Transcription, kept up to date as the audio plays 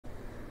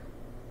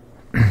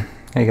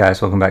Hey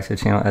guys, welcome back to the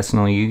channel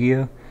Edison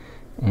Yu-Gi-Oh!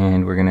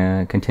 And we're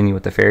gonna continue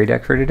with the fairy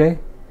deck for today.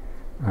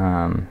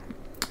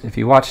 If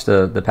you watched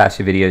the past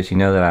few videos, you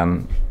know that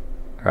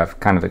I've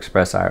kind of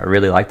expressed I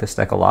really like this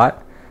deck a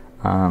lot.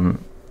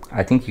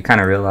 I think you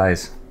kind of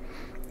realize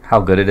how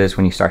good it is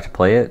when you start to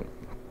play it.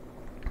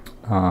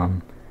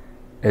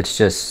 It's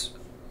just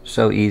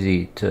so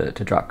easy to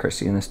drop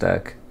Chrissy in this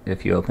deck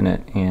if you open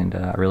it, and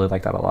I really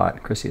like that a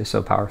lot. Chrissy is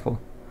so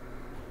powerful.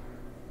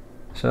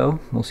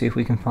 So we'll see if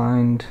we can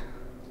find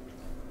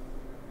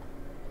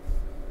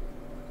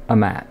a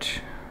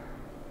match.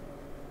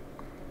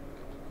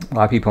 A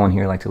lot of people in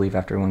here like to leave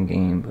after one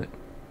game, but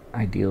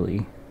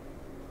ideally,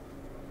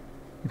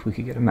 if we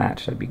could get a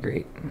match, that'd be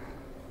great.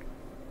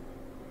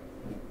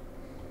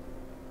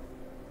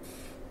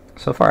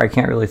 So far, I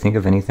can't really think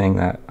of anything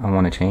that I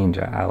want to change.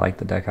 I like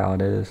the deck how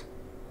it is.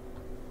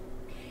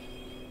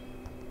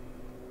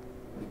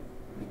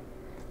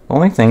 The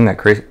only thing that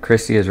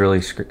Christy is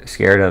really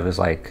scared of is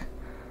like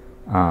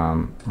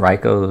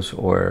Raikos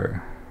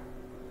or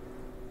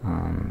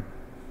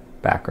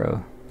back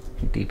row,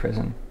 D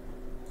prison.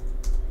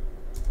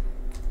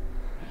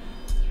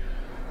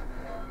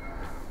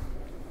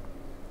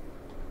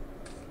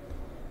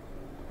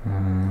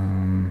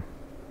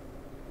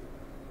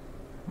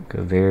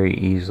 Could very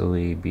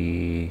easily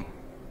be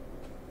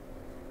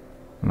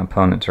an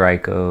opponent's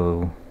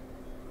Raiko,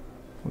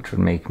 which would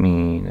make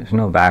me, there's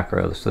no back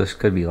row, so this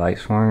could be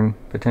Lightsworn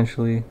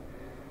potentially.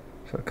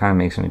 So it kind of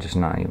makes me just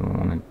not even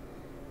want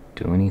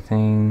to do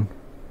anything.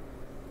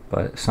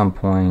 But at some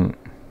point,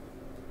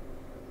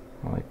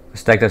 like,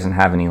 this deck doesn't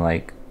have any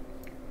like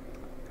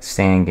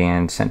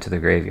Sangan sent to the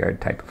graveyard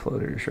type of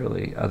floaters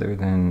really, other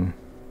than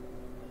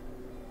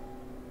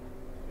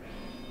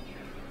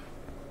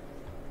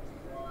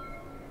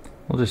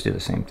we'll just do the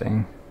same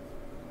thing.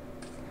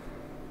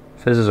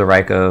 If this is a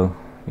Raiko,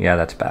 yeah,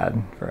 that's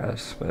bad for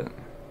us, but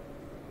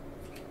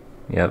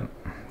yep,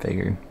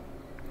 figured.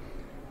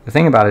 The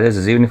thing about it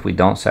is even if we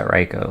don't set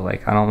Raiko,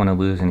 like, I don't want to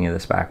lose any of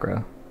this back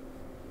row.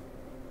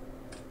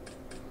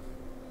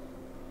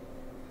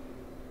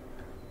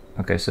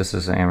 Okay, so this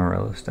is an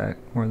Amaryllis deck,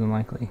 more than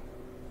likely.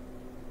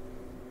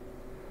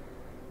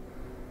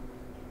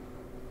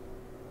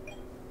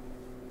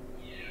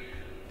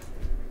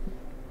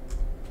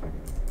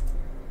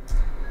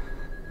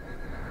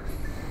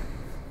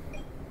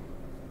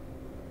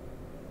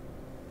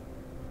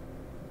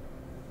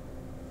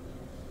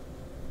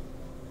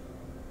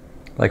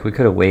 Like, we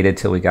could have waited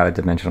till we got a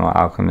Dimensional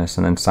Alchemist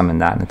and then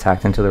summoned that and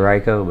attacked into the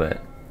Raiko, but,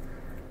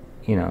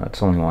 you know,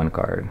 it's only one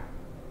card.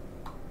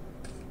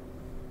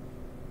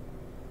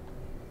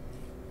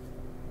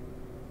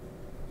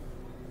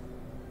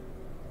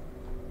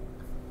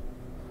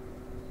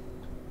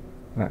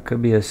 That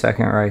could be a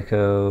second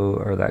Raiko,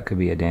 or that could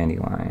be a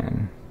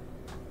Dandelion.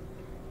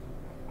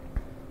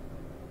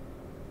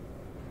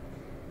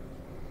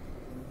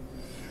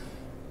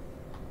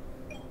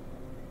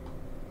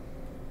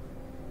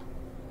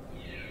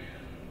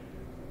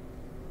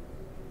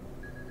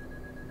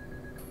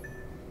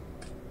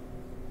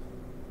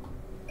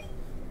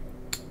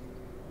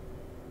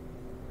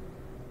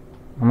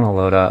 I'm gonna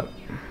load up.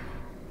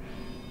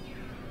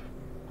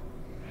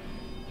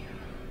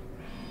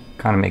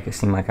 Kind of make it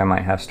seem like I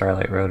might have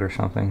Starlight Road or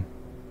something.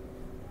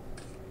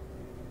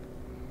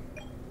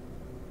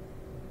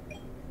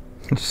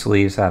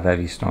 Sleeves have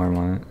Heavy Storm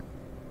on it.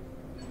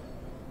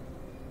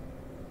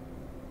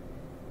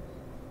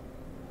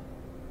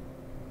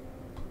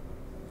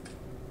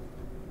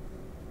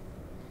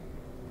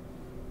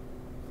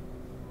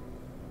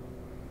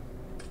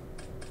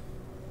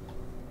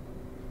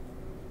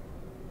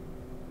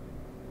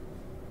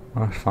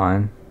 Well, that's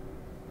fine.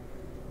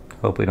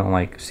 Hope we don't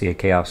like see a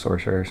Chaos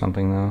Sorcerer or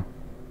something though.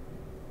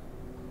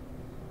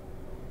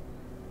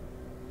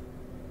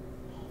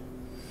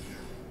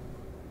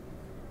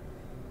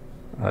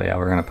 Oh yeah,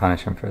 we're gonna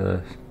punish him for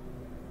this.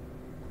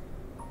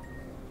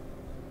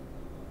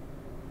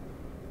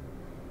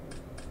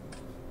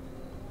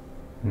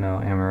 No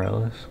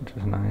Amaryllis, which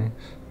is nice.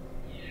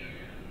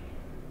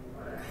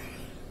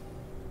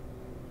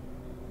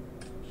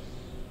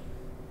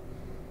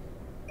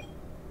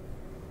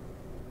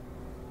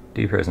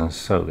 D Prison is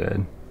so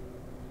good.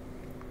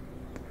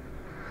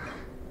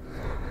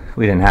 If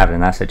we didn't have it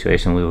in that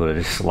situation, we would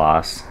have just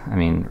lost. I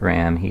mean,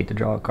 Ram, he had to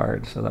draw a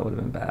card, so that would have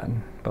been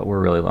bad. But we're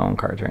really low on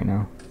cards right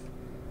now.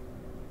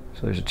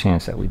 So there's a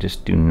chance that we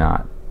just do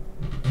not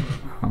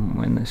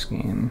win this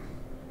game.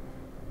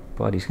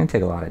 But he's going to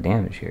take a lot of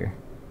damage here.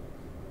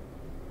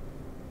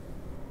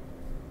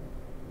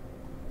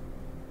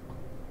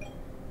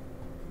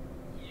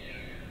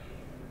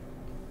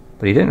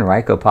 But he didn't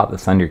Raiko pop the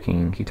Thunder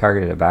King. He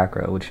targeted a back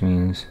row, which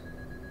means,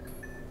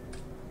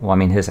 well, I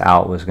mean, his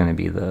out was going to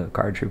be the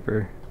Card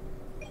Trooper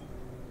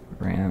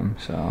Ram,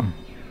 so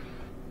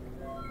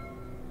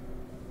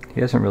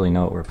he doesn't really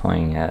know what we're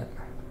playing yet.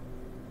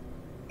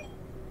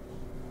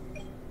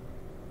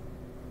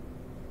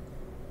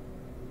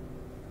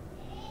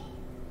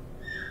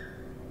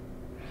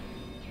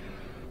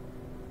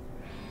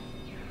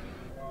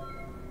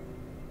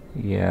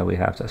 Yeah, we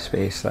have to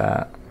space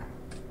that.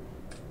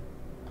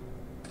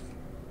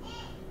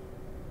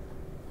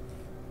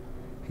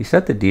 He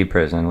set the D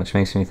prison, which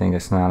makes me think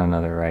it's not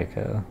another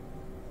Raikou.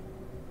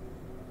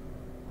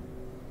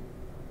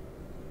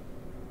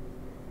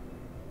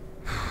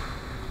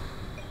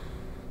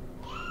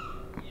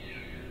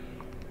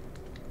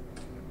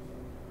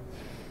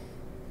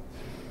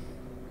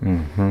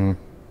 Mm-hmm.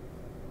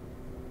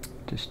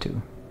 Just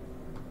 2.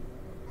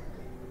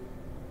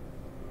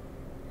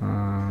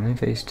 In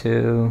phase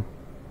 2.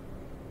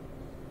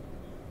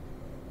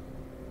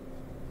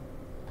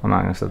 I'm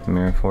not going to slip the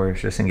Mirror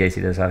Force, just in case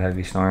he does have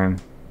Heavy Storm.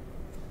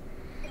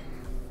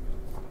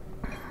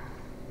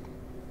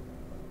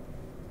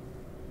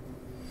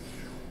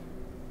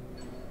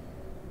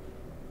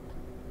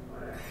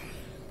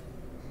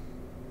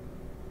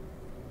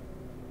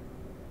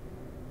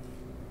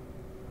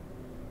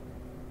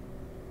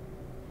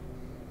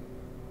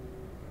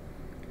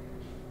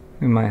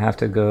 We might have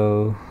to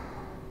go...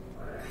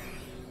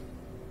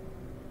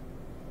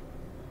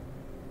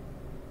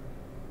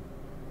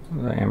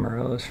 the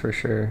Amaryllis for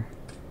sure.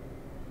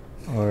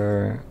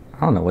 Or... I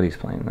don't know what he's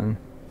playing then.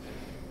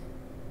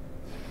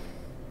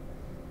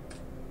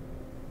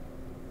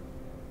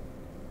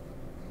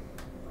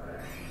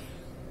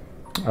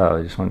 Oh,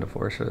 I just wanted to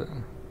force it.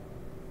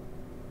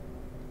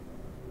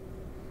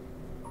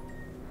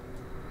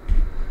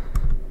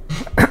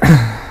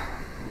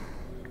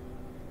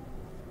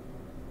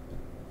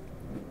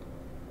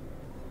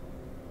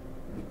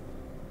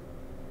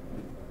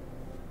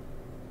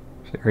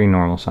 Very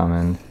normal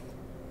summon.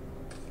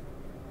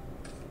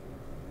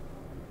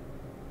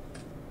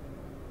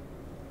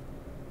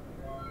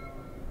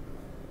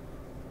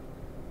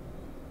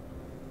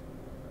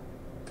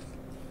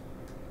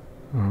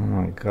 Oh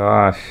my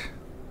gosh.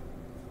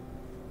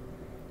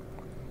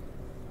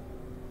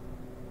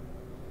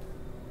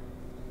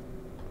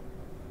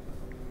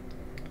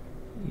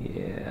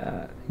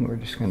 Yeah, I think we're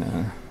just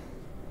gonna...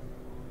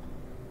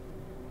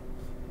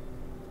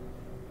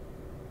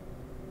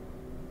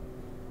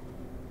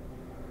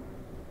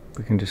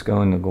 we can just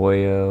go into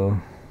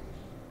Goyo.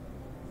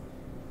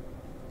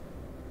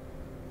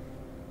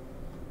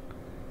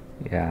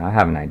 Yeah, I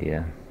have an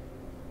idea.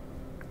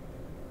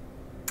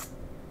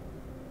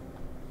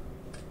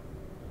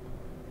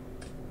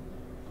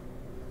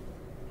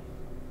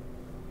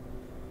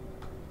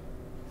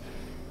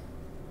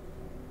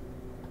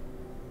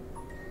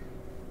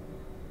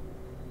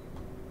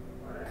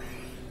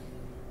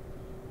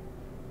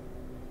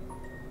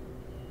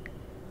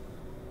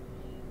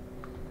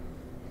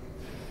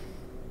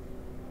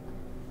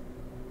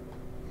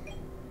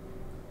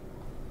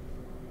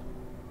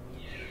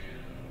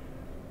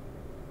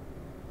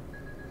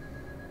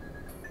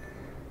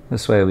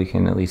 This way we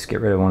can at least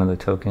get rid of one of the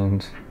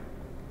tokens.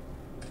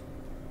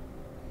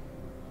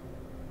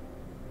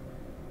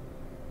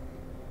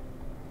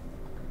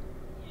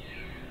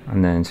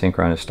 And then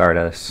Synchronous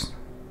Stardust.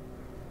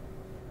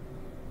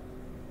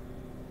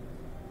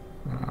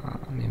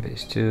 Main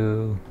base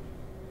 2.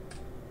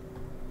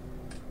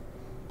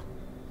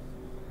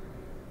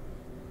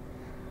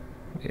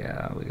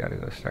 Yeah, we gotta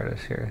go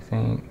Stardust here, I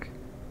think.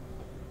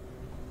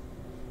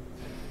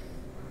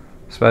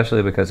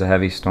 Especially because of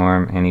Heavy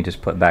Storm, and he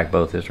just put back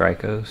both his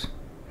Raikous.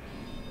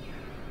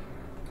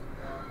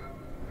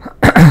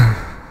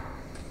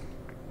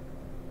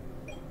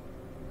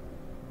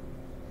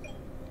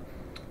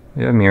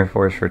 We have Mirror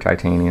Force for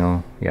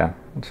Titanial. Yeah,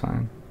 that's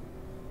fine.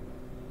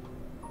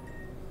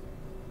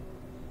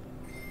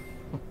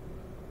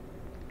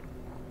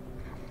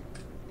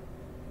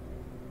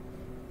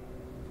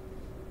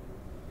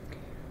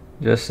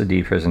 Just the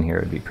D prison here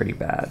would be pretty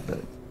bad, but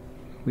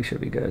we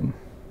should be good.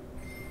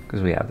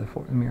 Because we have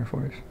the Mirror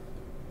Force.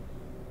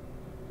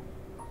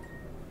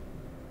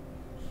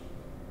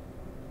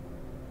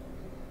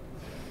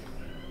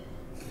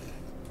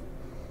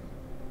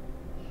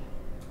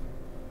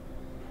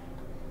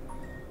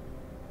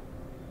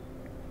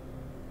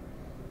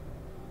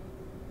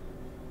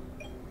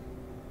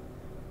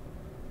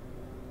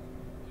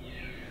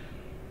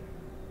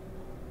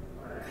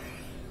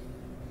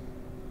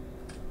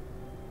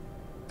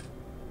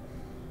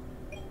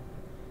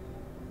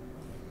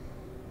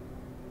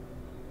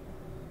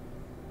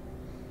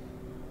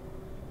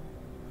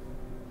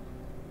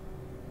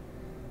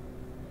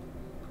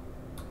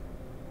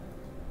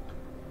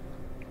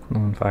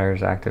 Lone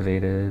Fire's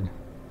activated.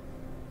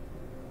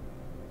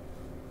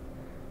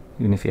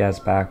 Even if he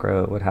has back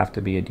row, it would have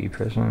to be a D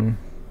prison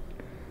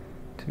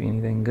to be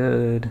anything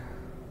good.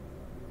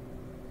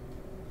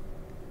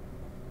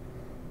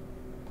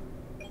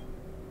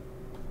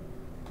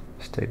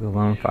 Just take the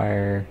Lone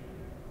Fire.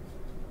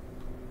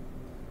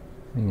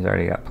 He's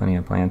already got plenty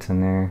of plants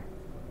in there.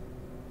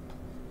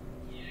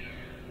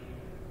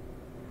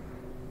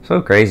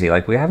 So crazy,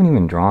 like we haven't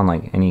even drawn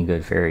like any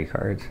good fairy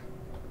cards.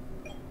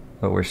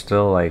 But we're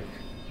still like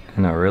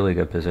in a really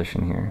good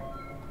position here.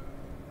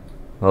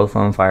 Both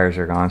Lone Fires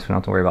are gone, so we don't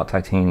have to worry about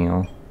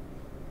Titanial.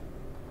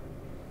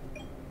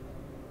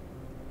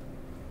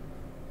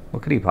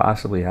 What could he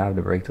possibly have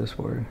to break this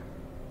board?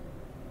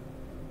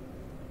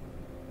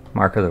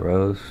 Mark of the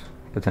Rose,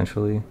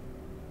 potentially.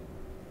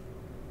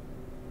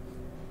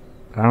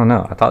 I don't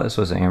know. I thought this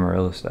was an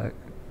Amaryllis deck.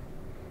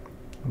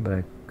 but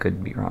I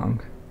could be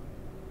wrong.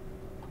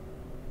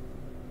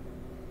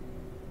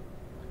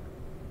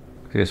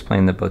 Just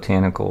playing the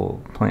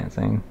botanical plant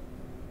thing.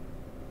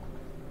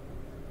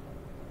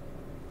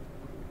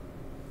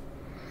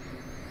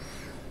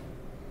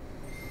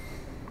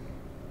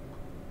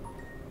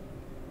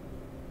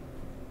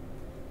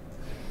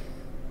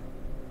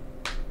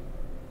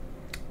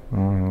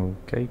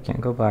 Okay,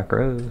 can't go Black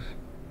Rose.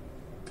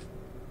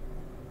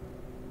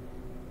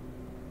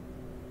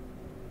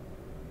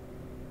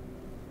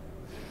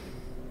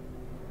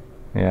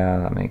 Yeah,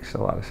 that makes a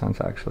lot of sense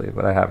actually,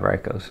 but I have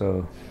Raikou,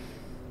 so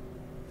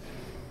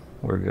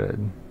we're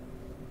good.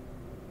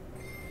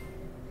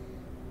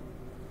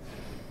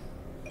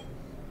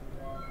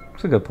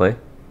 It's a good play.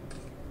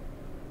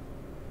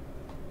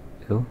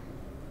 Ew.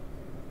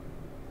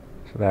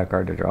 It's a bad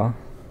card to draw,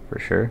 for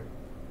sure.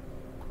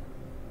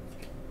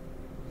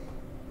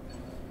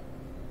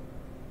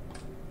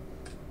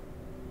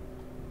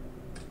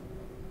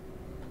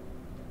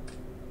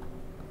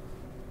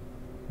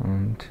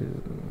 One,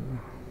 two.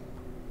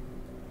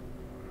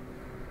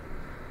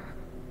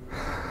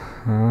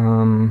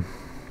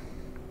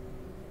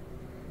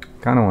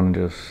 Kind of want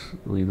to just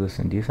leave this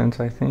in defense,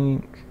 I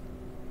think.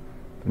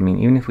 I mean,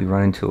 even if we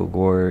run into a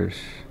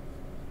Gorge,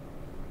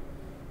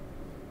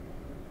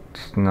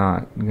 it's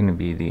not going to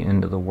be the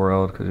end of the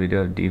world because we do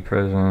have Deep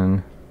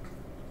Prison.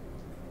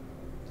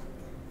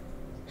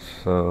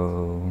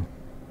 So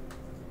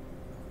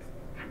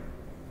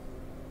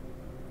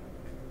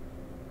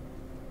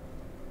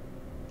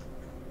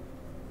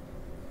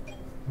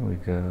we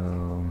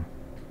go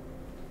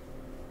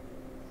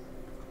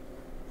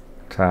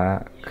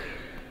attack.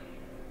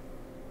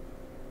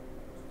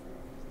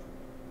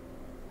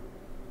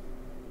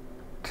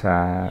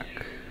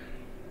 Attack.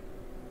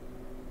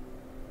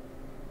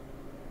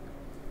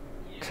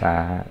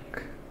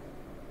 Attack.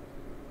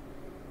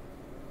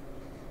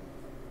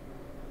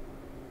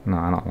 No,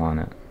 I don't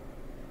want it.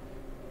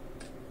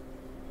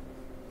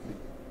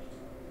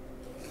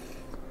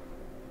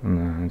 And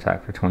then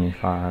attack for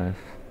 25.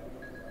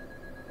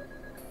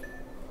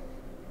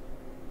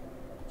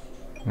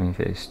 And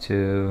phase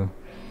 2.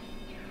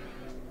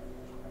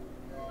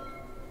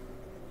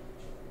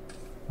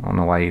 I don't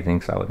know why he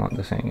thinks I would want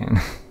this hanging.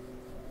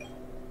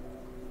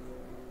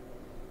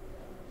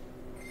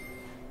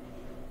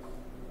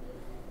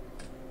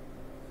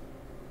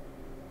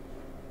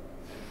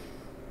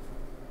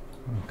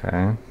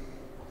 Okay.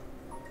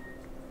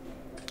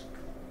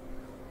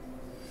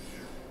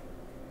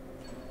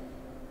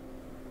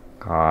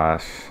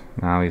 Gosh,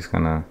 now he's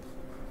gonna...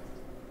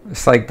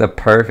 It's like the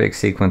perfect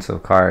sequence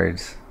of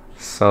cards.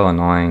 So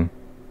annoying.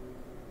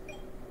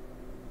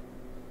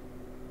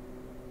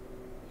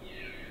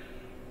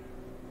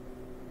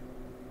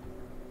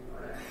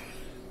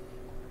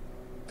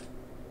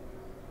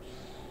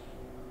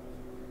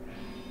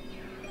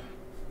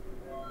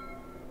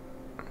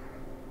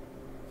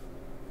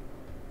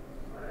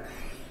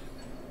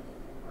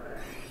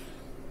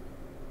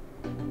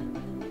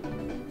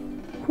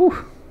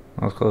 Whew,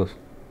 that was close.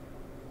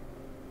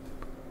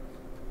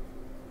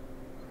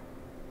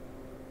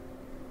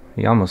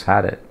 He almost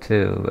had it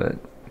too, but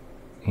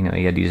you know,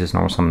 he had to use his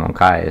normal summon on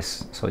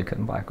Kai's, so he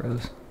couldn't Black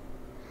Rose.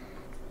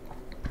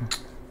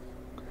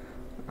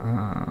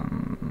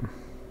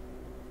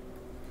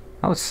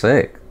 That was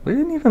sick. We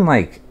didn't even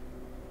like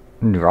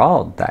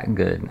draw that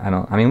good.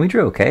 I mean we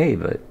drew okay,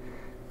 but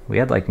we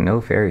had like no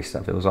fairy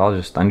stuff. It was all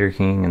just Thunder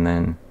King and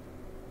then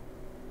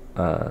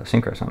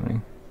synchro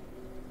summoning.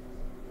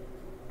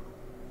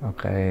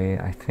 Okay,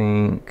 I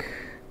think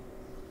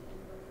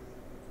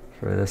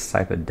for this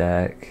type of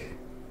deck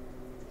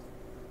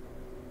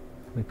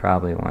we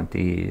probably want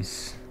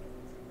these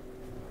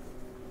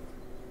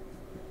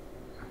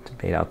to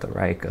bait out the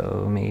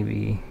Raikou,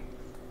 maybe.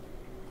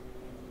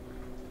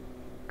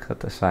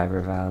 Cut the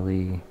Cyber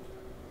Valley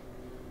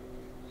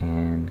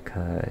and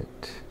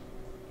cut...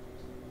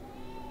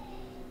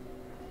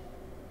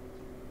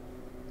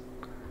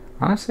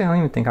 Honestly, I don't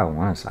even think I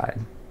want a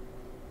side.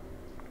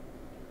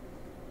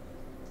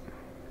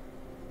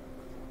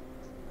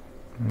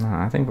 No,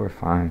 I think we're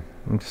fine.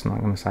 I'm just not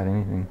going to side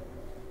anything.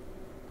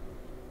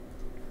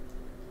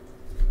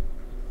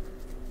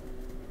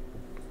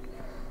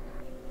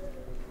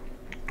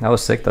 That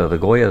was sick though. The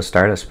Goyo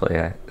Stardust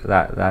play,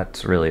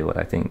 that's really what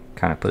I think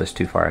kind of put us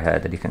too far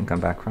ahead that he couldn't come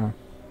back from.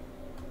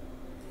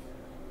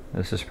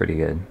 This is pretty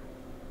good.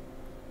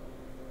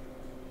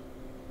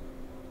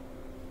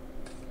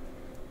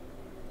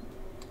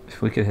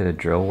 If we could hit a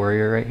Drill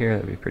Warrior right here,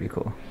 that'd be pretty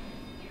cool.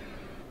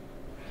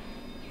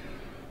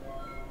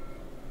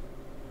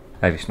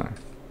 Heavy Snore.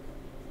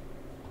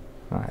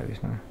 Not Heavy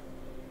Snore.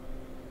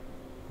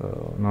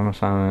 So, normal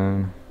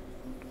summon.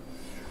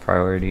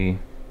 Priority.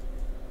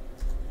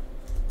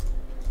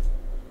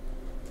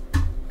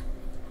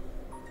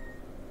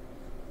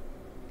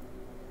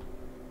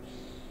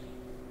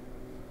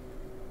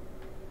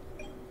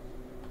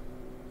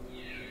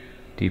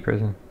 Deep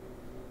Prison?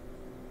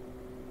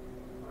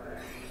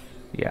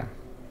 Yeah.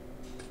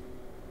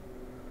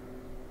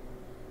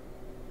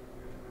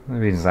 The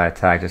reasons I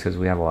attack just because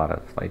we have a lot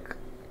of like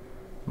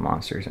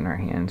monsters in our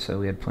hand, so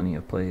we had plenty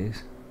of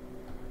plays.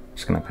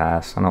 Just gonna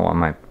pass. I don't want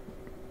my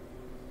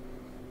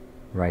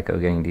Ryko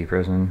getting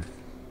defrozen.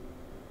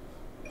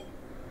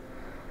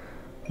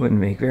 Wouldn't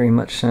make very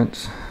much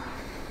sense.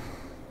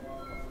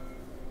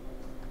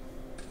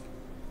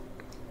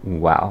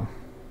 Wow.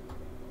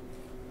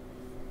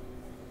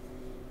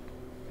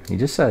 He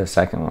just said a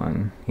second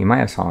one. He might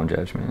have Solemn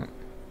Judgment.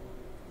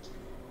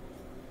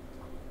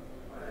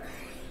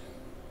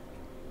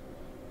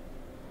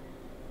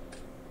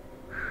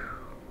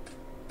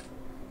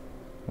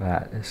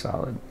 That is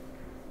solid.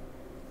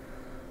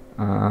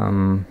 What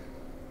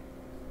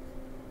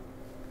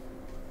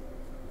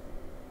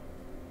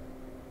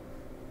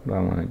do I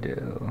want to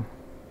do?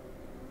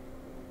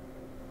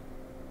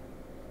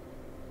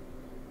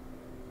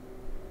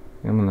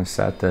 I'm going to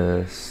set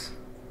this.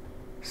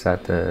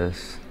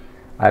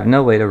 I have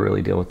no way to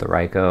really deal with the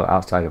Ryko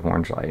outside of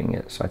orange lighting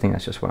it, so I think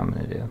that's just what I'm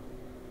going to do.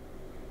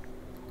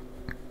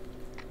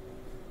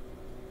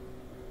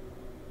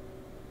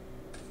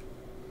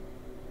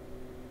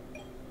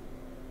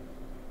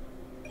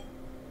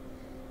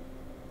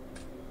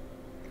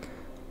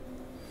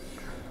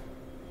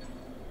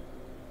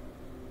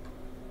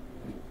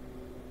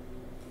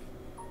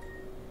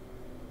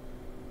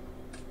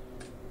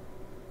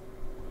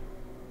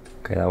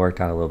 Okay, that worked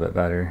out a little bit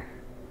better.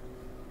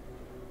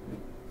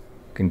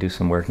 Can do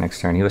some work next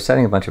turn. He was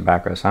setting a bunch of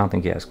back rows, so I don't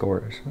think he has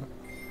scores.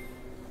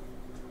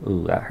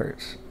 Ooh, that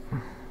hurts.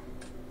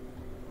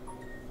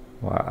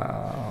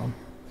 Wow.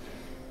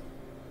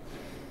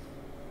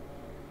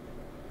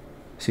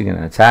 Is he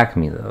gonna attack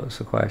me though, is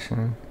the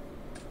question.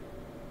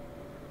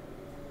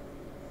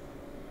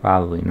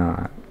 Probably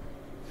not.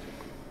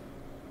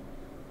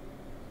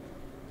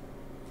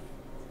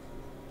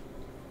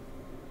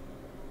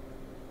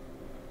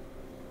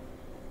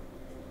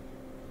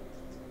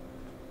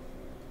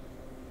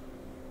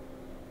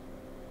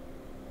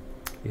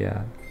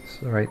 Yeah, it's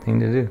the right thing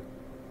to do.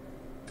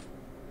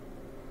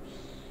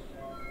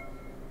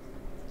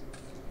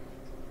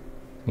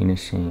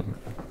 Machine.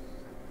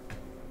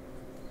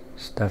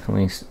 It's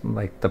definitely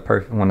like the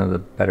perfect one of the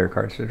better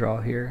cards to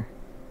draw here.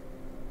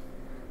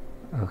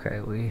 Okay,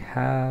 we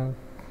have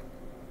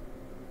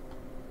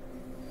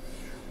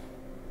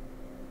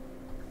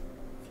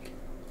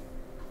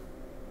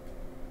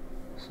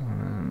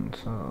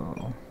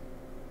so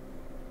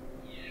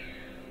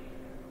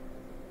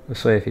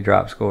this way if he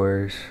drops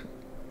scores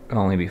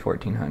it'll only be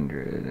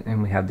 1400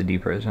 and we have the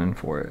deprison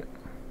for it.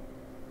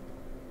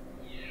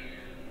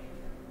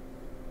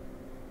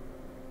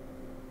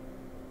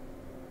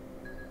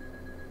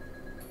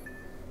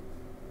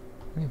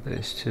 Leave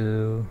those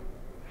two.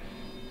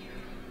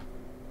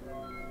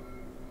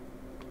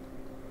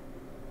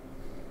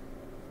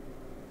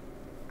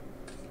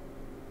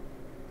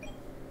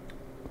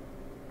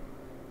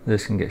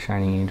 This can get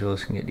Shining Angel,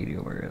 this can get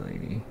DD Warrior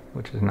Lady,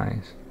 which is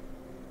nice.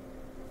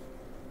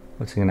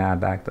 What's he gonna add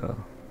back though?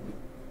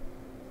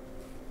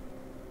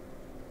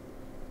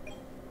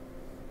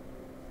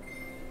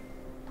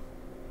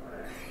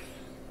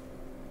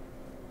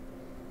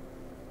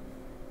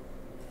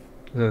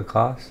 Is it a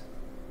cost?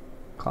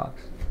 Cost.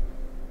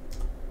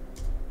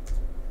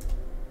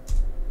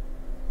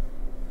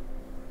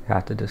 You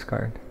have to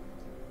discard.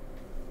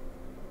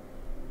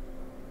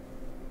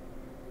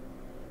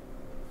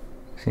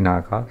 Is he not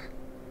a cost?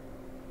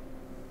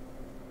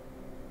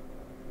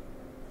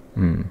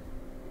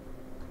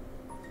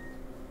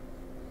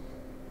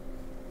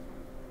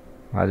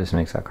 That just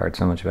makes that card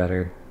so much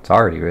better. It's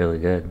already really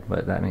good,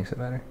 but that makes it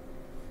better.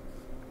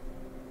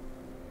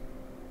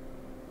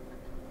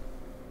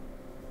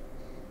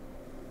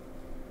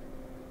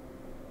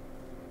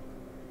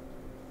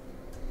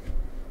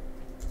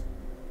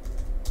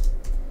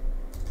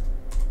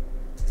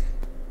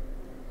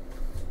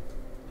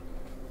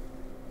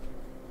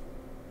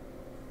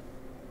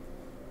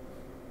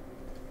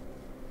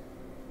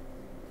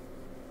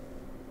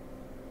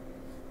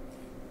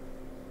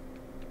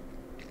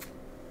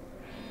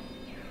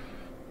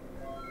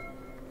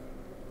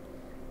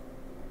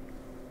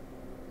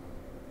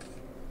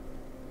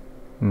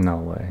 No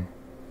way.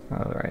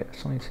 Oh, right,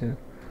 it's only 2.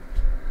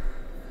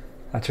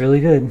 That's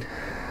really good.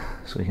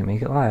 So we can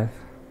make it live.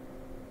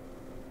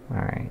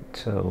 Alright,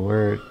 so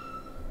we're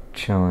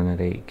chilling at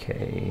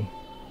 8K.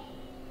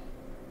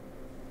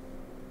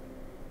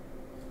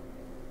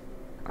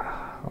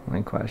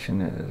 Only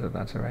question is if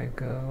that's the right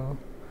go.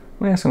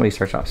 Let me ask somebody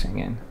starts off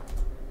singing.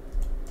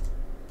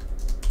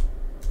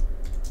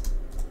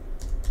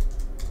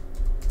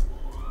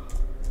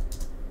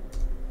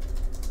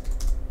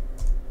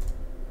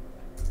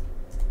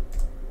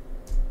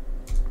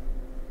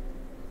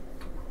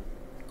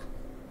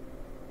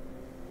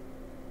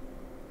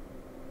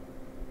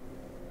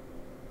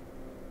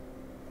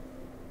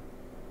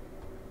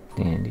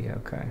 Dandy,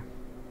 okay.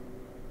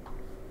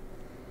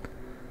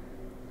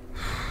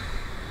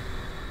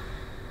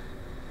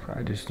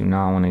 I just do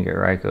not want to get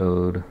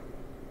Ryko'd.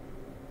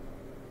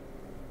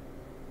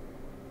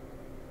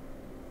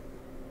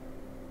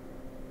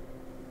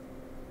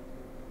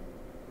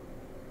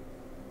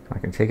 I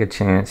can take a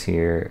chance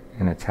here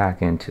and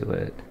attack into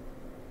it.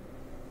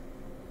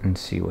 and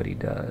see what he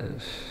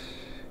does.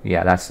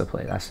 Yeah, that's the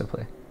play. That's the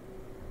play.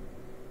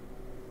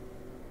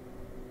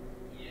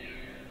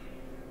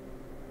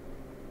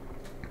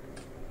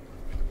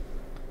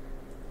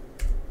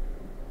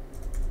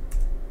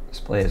 This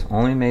play is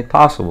only made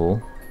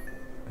possible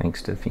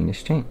thanks to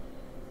Phoenix Chain.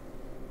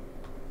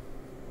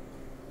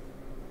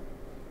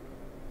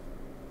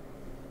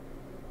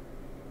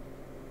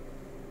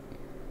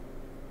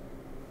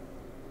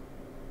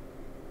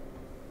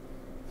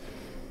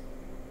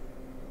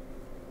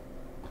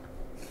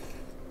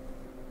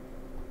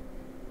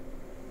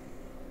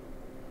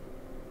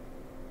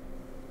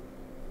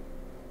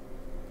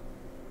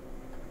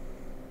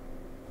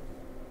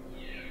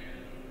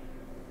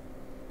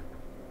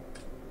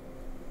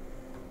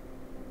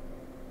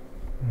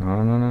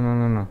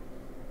 No.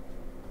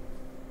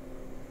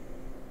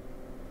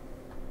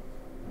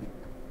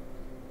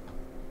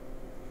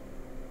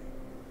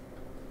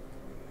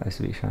 Has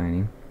to be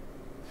shining.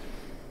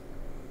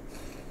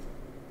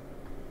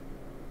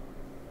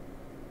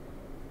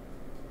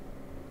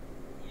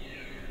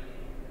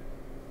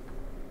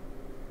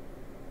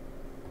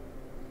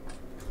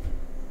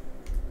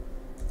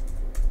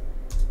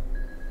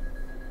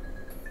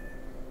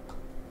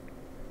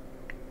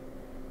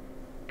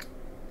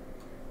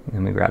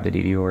 Then we grab the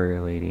DD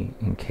Warrior Lady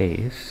in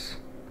case.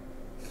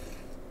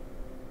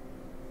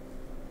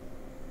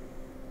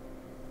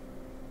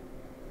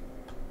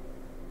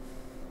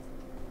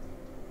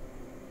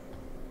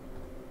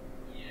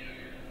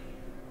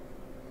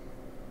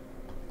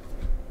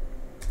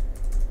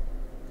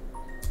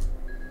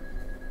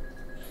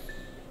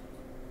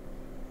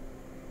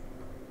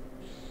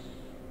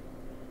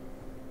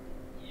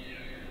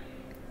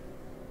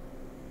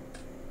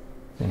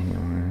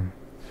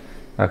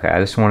 Okay,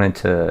 I just wanted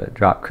to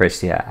drop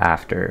Christia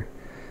after,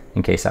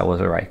 in case that was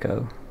a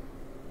Raikou.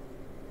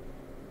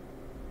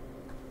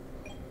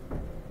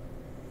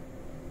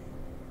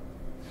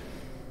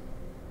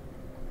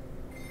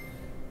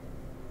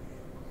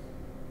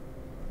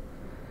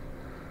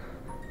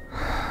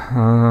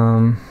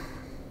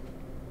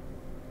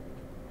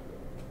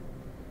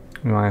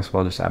 We might as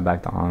well just add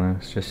back the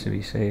Honest just to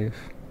be safe.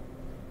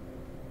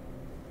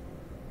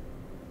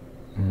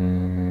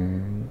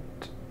 And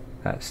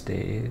that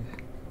stayed.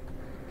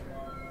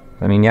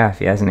 I mean, yeah, if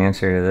he has an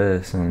answer to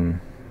this, and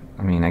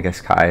I mean, I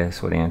guess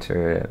Caius would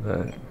answer it,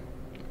 but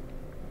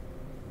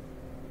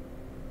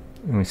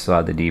we still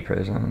have the D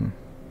prison.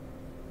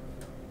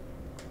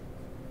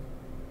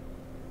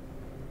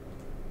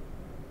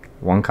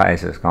 One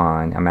Caius is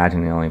gone. I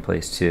imagine he only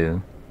plays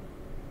two.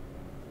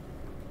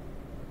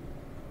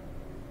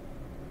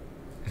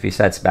 If he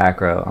sets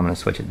back row, I'm going to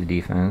switch it to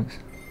defense.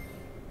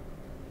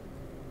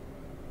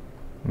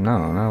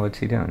 No, what's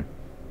he doing?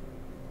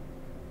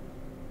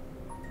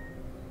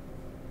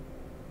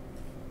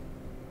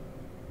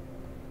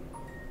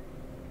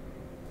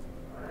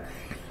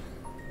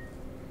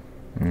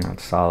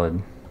 That's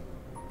solid.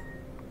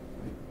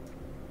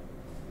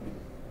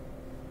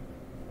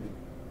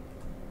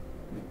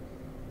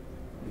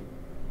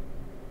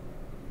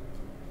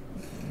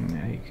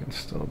 Yeah, you can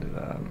still do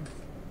that.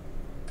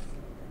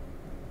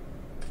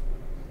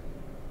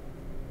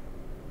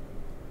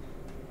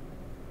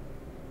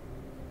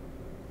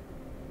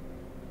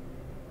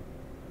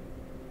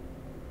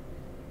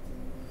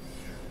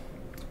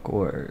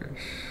 Scores.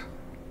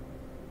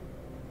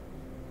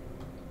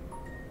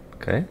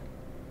 Okay.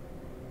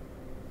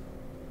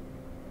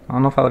 I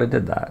don't know if I would have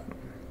did that.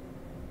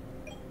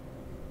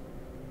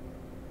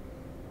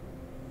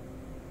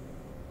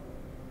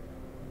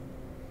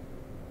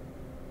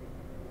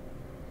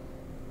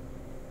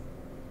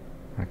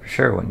 I for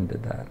sure wouldn't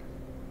have did that.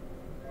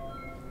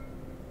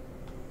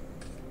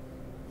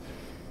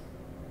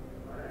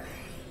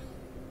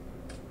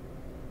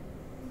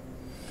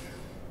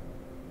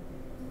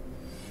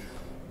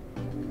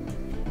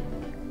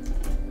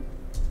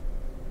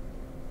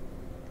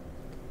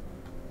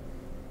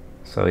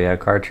 So yeah,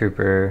 Card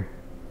Trooper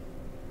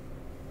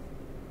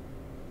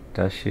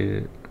does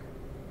shoot.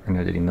 Or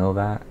no, did he mill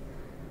that?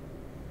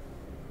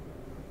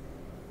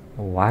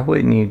 Why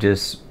wouldn't you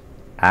just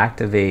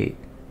activate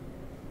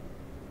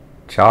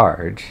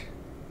charge?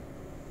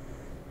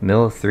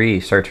 Mill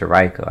 3, search a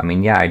Raikou. I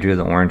mean, yeah, I drew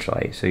the orange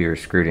light, so you're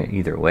screwed in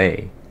either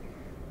way.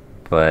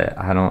 But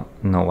I don't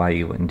know why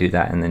you wouldn't do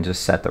that and then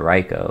just set the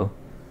Raikou.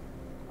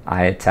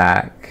 I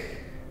attack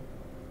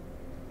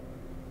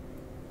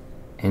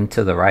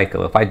into the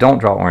Raikou. If I don't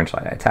draw orange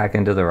light, I attack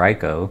into the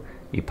Raikou.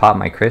 You pop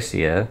my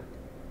Christia,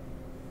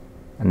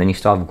 and then you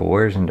still have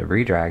Gores and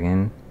Debris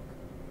Dragon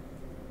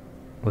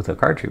with a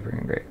Card Trooper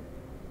in grave.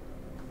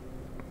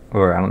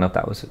 Or I don't know if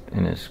that was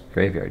in his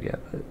graveyard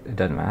yet, but it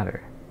doesn't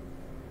matter.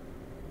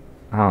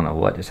 I don't know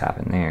what just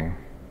happened there.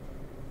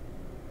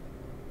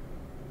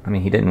 I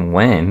mean, he didn't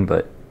win,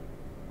 but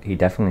he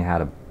definitely had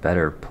a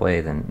better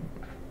play than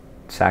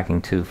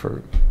sacking 2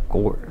 for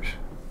Gores.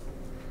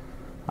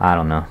 I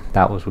don't know.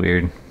 That was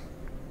weird.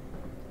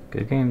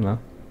 Good game, though.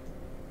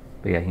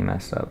 But yeah, he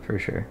messed up for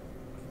sure.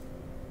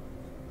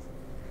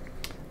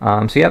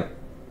 So, yep.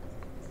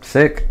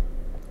 Sick.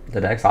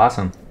 The deck's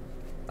awesome.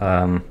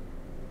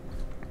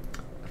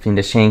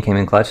 Fiendish Chain came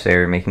in clutch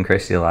there, making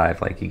Christy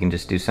alive. Like, you can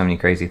just do so many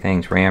crazy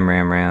things.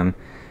 Ram,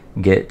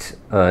 get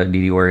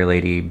DD Warrior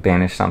Lady,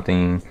 banish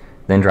something,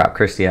 then drop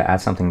Christia,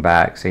 add something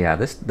back. So yeah,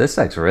 this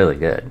deck's really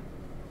good.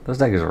 This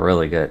deck is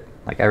really good.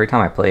 Like, every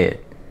time I play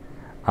it,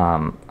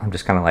 I'm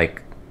just kind of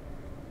like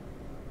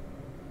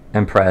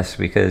impressed,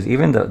 because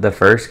even the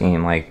first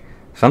game, like,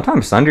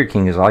 sometimes Thunder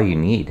King is all you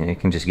need, and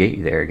it can just get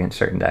you there against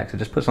certain decks. It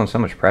just puts on so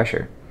much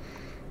pressure.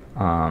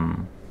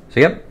 So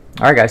yep.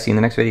 Alright guys, see you in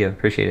the next video.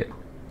 Appreciate it.